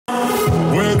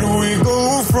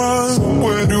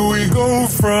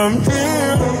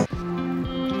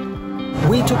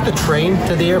took the train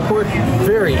to the airport.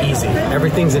 Very easy.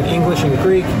 Everything's in English and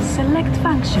Greek. Select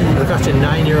function. It cost you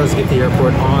 €9 to get to the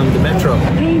airport on the metro.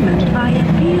 Payment via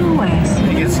POS.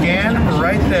 You can scan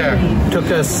right there.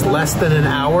 Took us less than an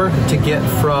hour to get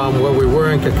from where we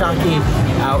were in Kattie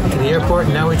out to the airport.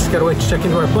 Now we just gotta wait to check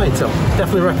into our plane. So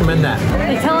definitely recommend that.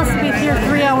 They tell us to be here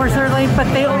 3 hours early,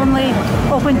 but they only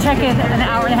open check-in an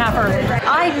hour and a half early.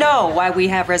 I know why we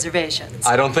have reservations.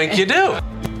 I don't think you do.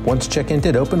 Once check-in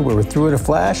did open, we were through in a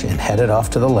flash and headed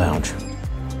off to the lounge.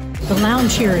 The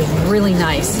lounge here is really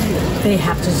nice. They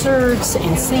have desserts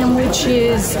and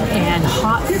sandwiches and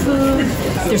hot food.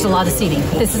 There's a lot of seating.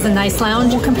 This is a nice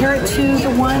lounge. We'll compare it to the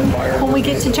one when we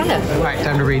get to Jeddah. All right,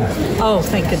 time to read. Oh,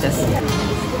 thank goodness.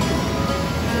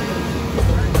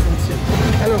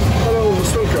 Hello,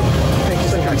 Stoker. Thank you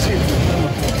so much.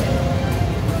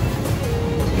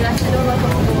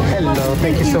 Hello,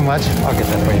 thank you so much. I'll get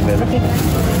that for you, baby.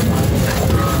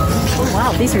 Oh,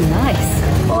 wow, these are nice.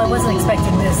 Well, I wasn't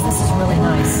expecting this. This is really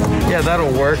nice. Yeah,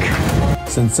 that'll work.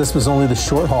 Since this was only the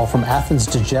short haul from Athens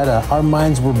to Jeddah, our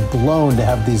minds were blown to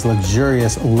have these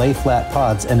luxurious lay-flat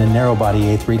pods and a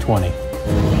narrow-body A320.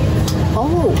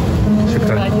 Oh,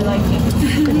 glad you like it.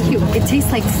 Thank you. It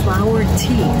tastes like flowered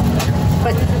tea,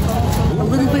 but a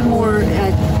little bit more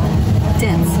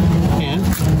dense. And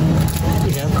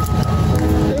we have,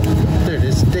 there it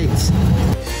is, dates.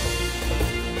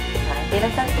 Let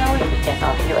us know if we can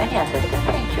offer you any assistance.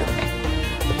 Thank you.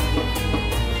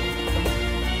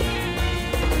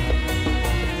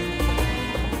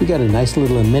 We got a nice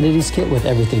little amenities kit with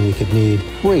everything we could need.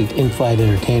 Great in-flight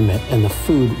entertainment, and the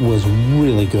food was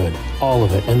really good. All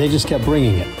of it, and they just kept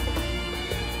bringing it.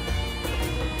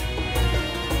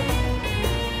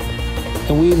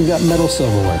 And we even got metal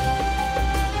silverware.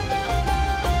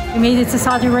 We made it to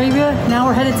Saudi Arabia. Now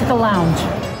we're headed to the lounge.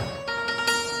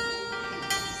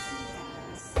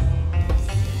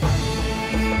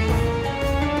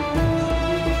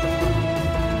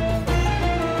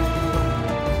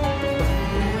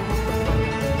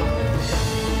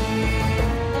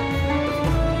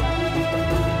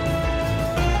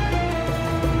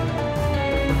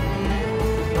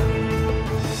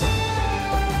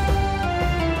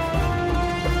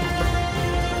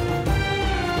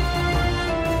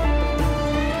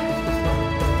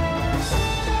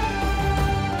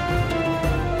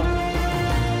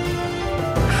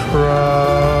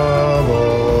 Trouble.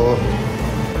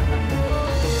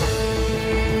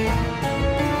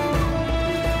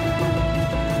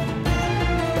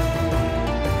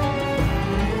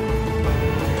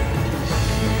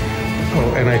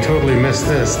 Oh, and I totally missed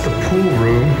this. The pool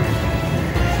room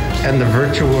and the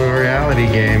virtual reality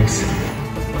games.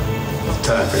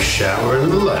 Time for a shower in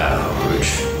the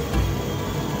lounge.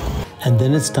 And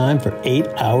then it's time for 8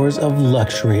 hours of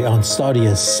luxury on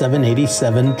Saudia's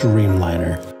 787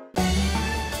 Dreamliner.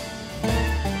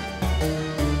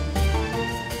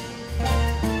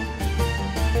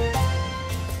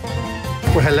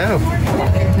 Well, hello.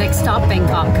 Next stop,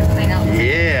 Bangkok.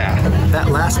 Yeah. That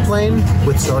last plane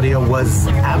with Saudia was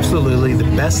absolutely the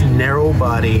best narrow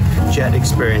body jet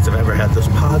experience I've ever had. Those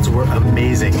pods were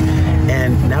amazing.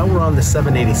 And now we're on the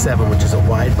 787, which is a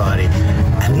wide body.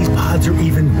 And these pods are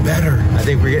even better. I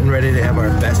think we're getting ready to have our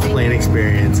best plane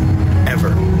experience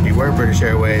ever. If you weren't British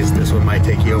Airways, this one might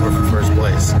take you over for first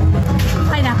place.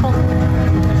 Pineapple.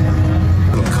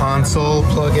 Little console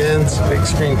plugins, big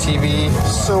screen TV,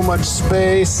 so much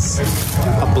space.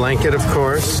 A blanket, of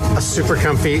course, a super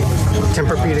comfy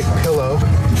Tempur-Pedic pillow.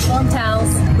 Warm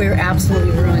towels. We're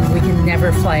absolutely ruined. We can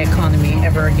never fly economy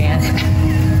ever again.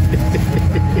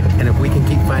 And if we can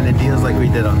keep finding deals like we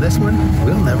did on this one,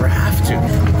 we'll never have to.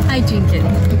 Hygiene kit.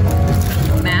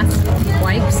 Mask,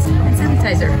 wipes, and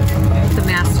sanitizer. The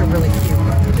masks are really cute.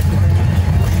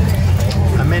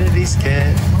 Amenities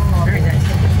kit. Very nice.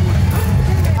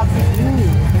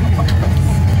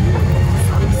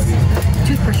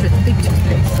 Toothbrush with big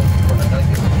toothpaste.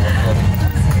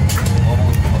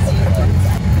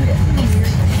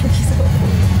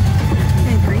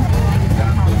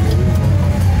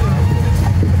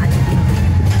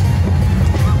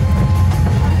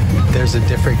 There's a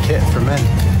different kit for men.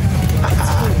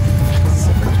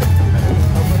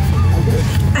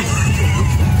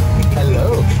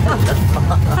 Hello.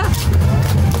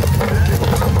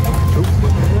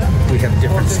 We have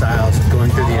different styles going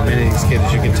through the amenities kit,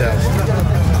 as you can tell.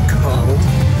 Cold.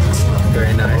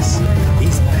 Very nice.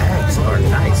 These bags are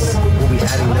nice. We'll be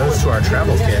adding those to our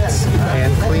travel kits.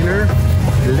 Hand cleaner,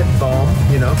 lip balm,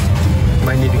 you know.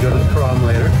 Might need to go to the prom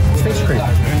later. Face cream.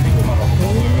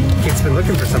 Kids been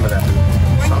looking for some of that.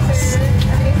 Socks.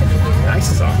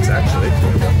 Nice socks, actually.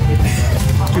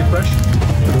 Toothbrush.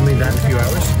 We'll need that in a few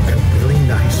hours. Got really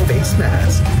nice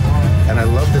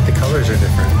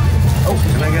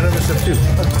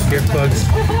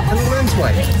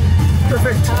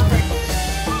Perfect.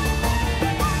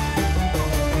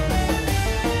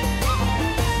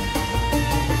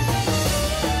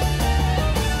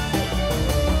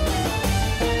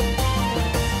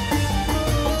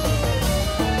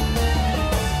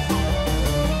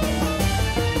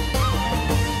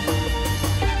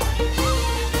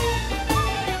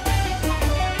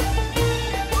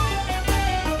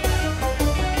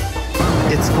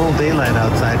 It's full daylight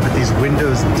outside, but these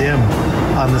windows dim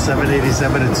on the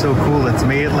 787. It's so cool. It's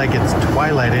made it like it's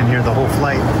twilight in here the whole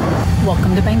flight.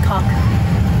 Welcome to Bangkok.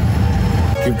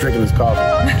 Keep drinking this coffee.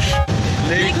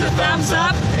 Leave the thumbs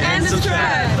up and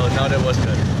subscribe. No, that was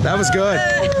good. That was good.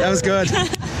 That was good.